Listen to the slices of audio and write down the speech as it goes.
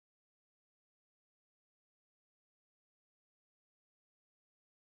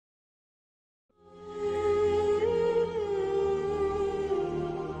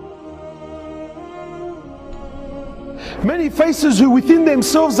Many faces who within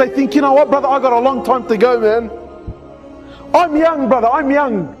themselves they think, you know what, brother, I got a long time to go, man. I'm young, brother, I'm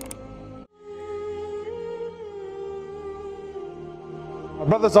young.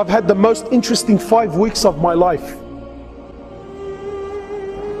 Brothers, I've had the most interesting 5 weeks of my life.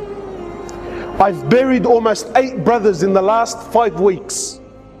 I've buried almost 8 brothers in the last 5 weeks.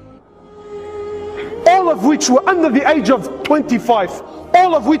 All of which were under the age of 25.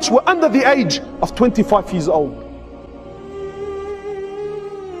 All of which were under the age of 25 years old.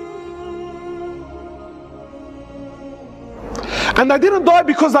 And they didn't die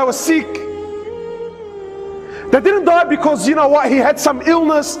because they were sick. They didn't die because, you know what, he had some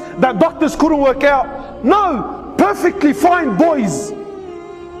illness that doctors couldn't work out. No, perfectly fine boys.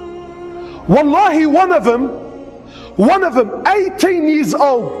 Wallahi, one of them, 18 years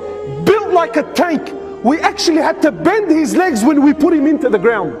old, built like a tank. We actually had to bend his legs when we put him into the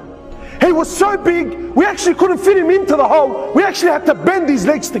ground. He was so big, we actually couldn't fit him into the hole. We actually had to bend his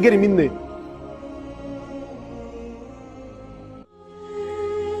legs to get him in there.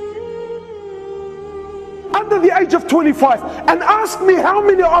 Under the age of 25. And ask me how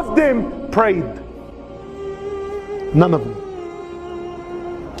many of them prayed. None of them.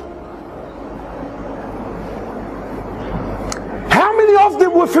 How many of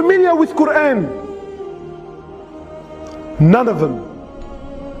them were familiar with Quran? None of them.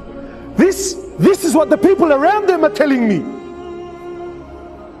 This is what the people around them are telling me.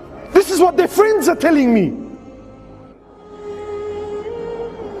 This is what their friends are telling me.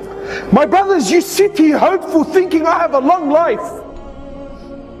 My brothers, you sit here hopeful thinking I have a long life.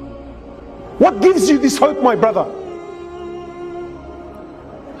 What gives you this hope, my brother?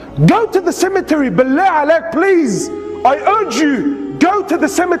 Go to the cemetery, billah alaik, please. I urge you, go to the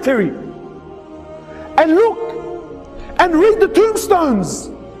cemetery and look and read the tombstones.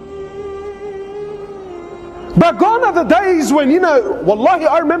 But gone are the days when, you know, wallahi,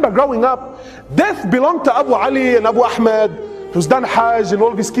 I remember growing up, death belonged to Abu Ali and Abu Ahmed, who's done Hajj, and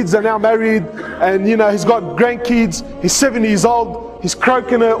all of his kids are now married, and you know, he's got grandkids, he's 70 years old, he's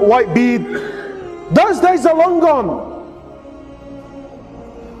croaking a white beard. Those days are long gone.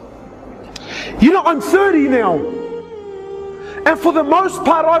 You know, I'm 30 now, and for the most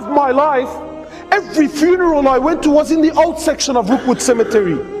part of my life, every funeral I went to was in the old section of Rookwood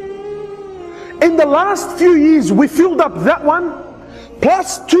Cemetery. In the last few years, we filled up that one,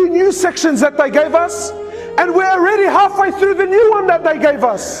 plus 2 new sections that they gave us, and we're already halfway through the new one that they gave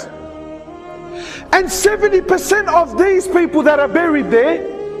us. And 70% of these people that are buried there,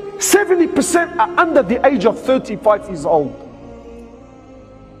 70% are under the age of 35 years old.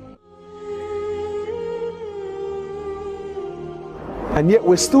 And yet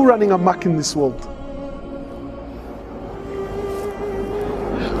we're still running amok in this world.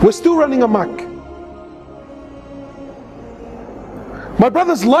 We're still running amok. My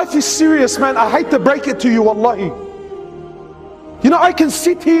brothers, life is serious, man. I hate to break it to you, wallahi. You know, I can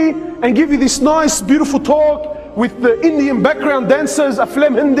sit here and give you this nice, beautiful talk with the Indian background dancers,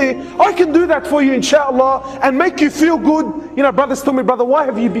 Aflam Hindi. I can do that for you, inshallah, and make you feel good. You know, brothers tell me, brother, why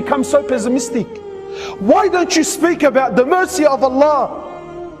have you become so pessimistic? Why don't you speak about the mercy of Allah,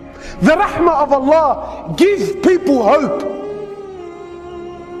 the rahmah of Allah? Give people hope.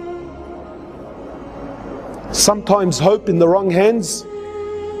 Sometimes hope in the wrong hands,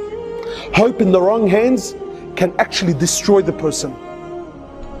 can actually destroy the person.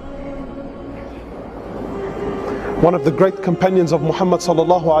 One of the great companions of Muhammad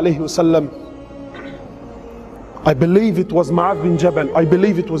sallallahu alaihi wasallam, I believe it was Mu'adh bin Jabal, I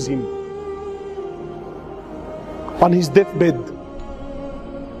believe it was him, on his deathbed,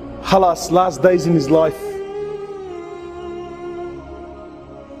 khalas, last days in his life,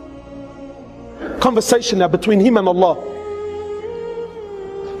 conversation now between him and Allah.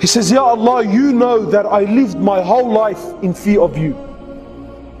 He says, Ya Allah, you know that I lived my whole life in fear of you.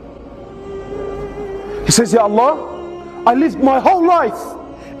 He says, Ya Allah, I lived my whole life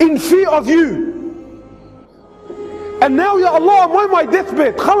in fear of you. And now, Ya Allah, I'm on my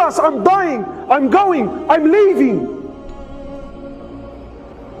deathbed. Khalas, I'm dying, I'm going, I'm leaving.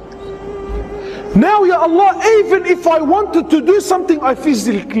 Now, Ya Allah, even if I wanted to do something I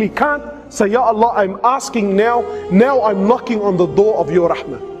physically can't, say, Ya Allah, I'm asking now I'm knocking on the door of your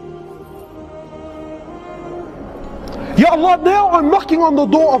rahmah. Ya Allah, now I'm knocking on the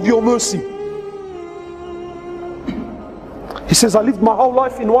door of your mercy. He says, I lived my whole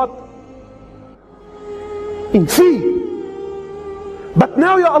life in what? In fear. But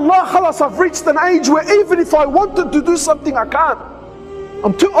now, Ya Allah, khalas, I've reached an age where even if I wanted to do something, I can't.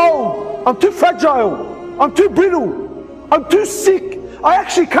 I'm too old, I'm too fragile, I'm too brittle, I'm too sick, I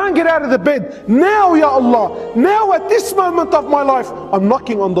actually can't get out of the bed. Now, Ya Allah, now at this moment of my life, I'm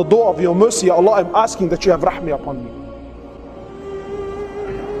knocking on the door of your mercy, Ya Allah. I'm asking that you have rahmi upon me.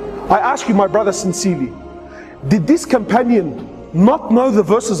 I ask you, my brother, sincerely, did this companion not know the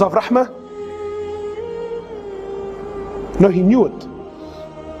verses of rahmah? No, he knew it.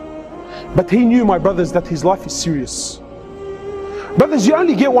 But he knew, my brothers, that his life is serious. Brothers, you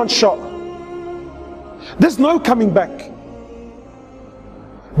only get one shot. There's no coming back.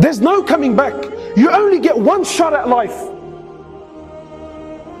 There's no coming back. You only get one shot at life.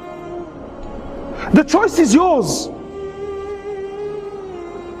 The choice is yours.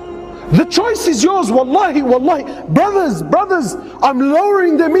 The choice is yours. Wallahi, wallahi. Brothers, I'm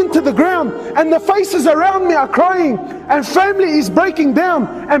lowering them into the ground, and the faces around me are crying, and family is breaking down,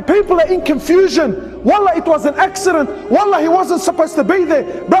 and people are in confusion. Wallah, it was an accident. Wallah, he wasn't supposed to be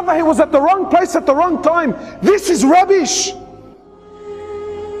there. Brother, he was at the wrong place at the wrong time. This is rubbish.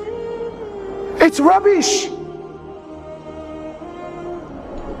 It's rubbish.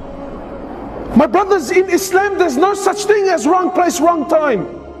 My brothers, in Islam, there's no such thing as wrong place, wrong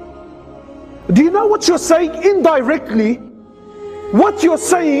time. Do you know what you're saying indirectly? What you're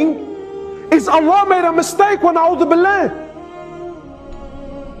saying is Allah made a mistake when A'udhu Billah.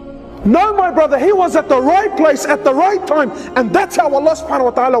 No, my brother, he was at the right place at the right time, and that's how Allah subhanahu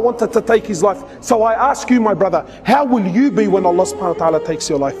wa ta'ala wanted to take his life. So I ask you, my brother, how will you be when Allah subhanahu wa ta'ala takes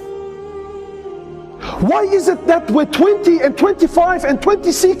your life? Why is it that we're 20 and 25 and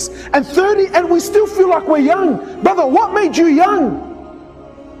 26 and 30 and we still feel like we're young? Brother, what made you young?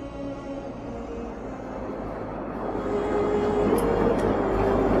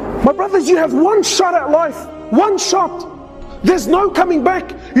 My brothers, you have one shot at life. One shot. There's no coming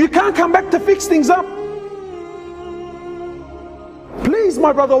back. You can't come back to fix things up. Please,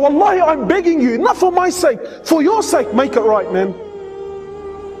 my brother, wallahi, I'm begging you, not for my sake, for your sake, make it right, man.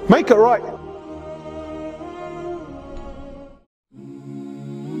 Make it right.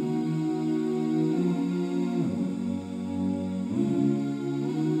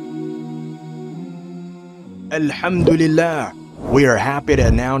 Alhamdulillah, we are happy to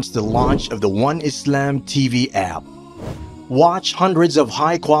announce the launch of the One Islam TV app. Watch hundreds of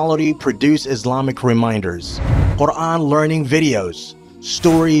high-quality produced Islamic reminders, Quran learning videos,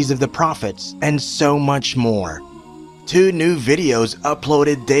 stories of the prophets, and so much more. 2 new videos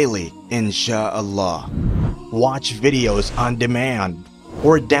uploaded daily, inshallah. Watch videos on demand,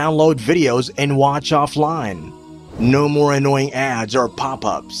 or download videos and watch offline. No more annoying ads or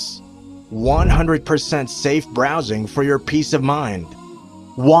pop-ups. 100% safe browsing for your peace of mind.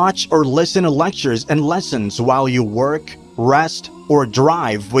 Watch or listen to lectures and lessons while you work, rest, or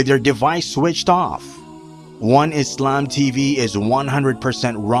drive with your device switched off. One Islam TV is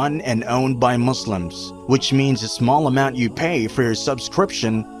 100% run and owned by Muslims, which means the small amount you pay for your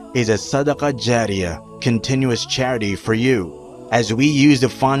subscription is a SADAQAH JARIYAH, continuous charity for you, as we use the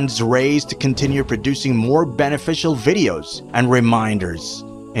funds raised to continue producing more beneficial videos and reminders,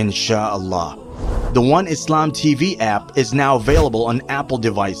 inshallah. The One Islam TV app is now available on Apple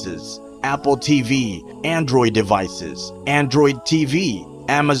devices, Apple TV, Android devices, Android TV,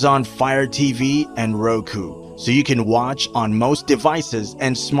 Amazon Fire TV, and Roku, so you can watch on most devices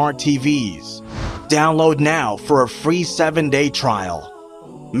and smart TVs. Download now for a free 7-day trial.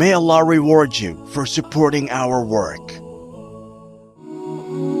 May Allah reward you for supporting our work.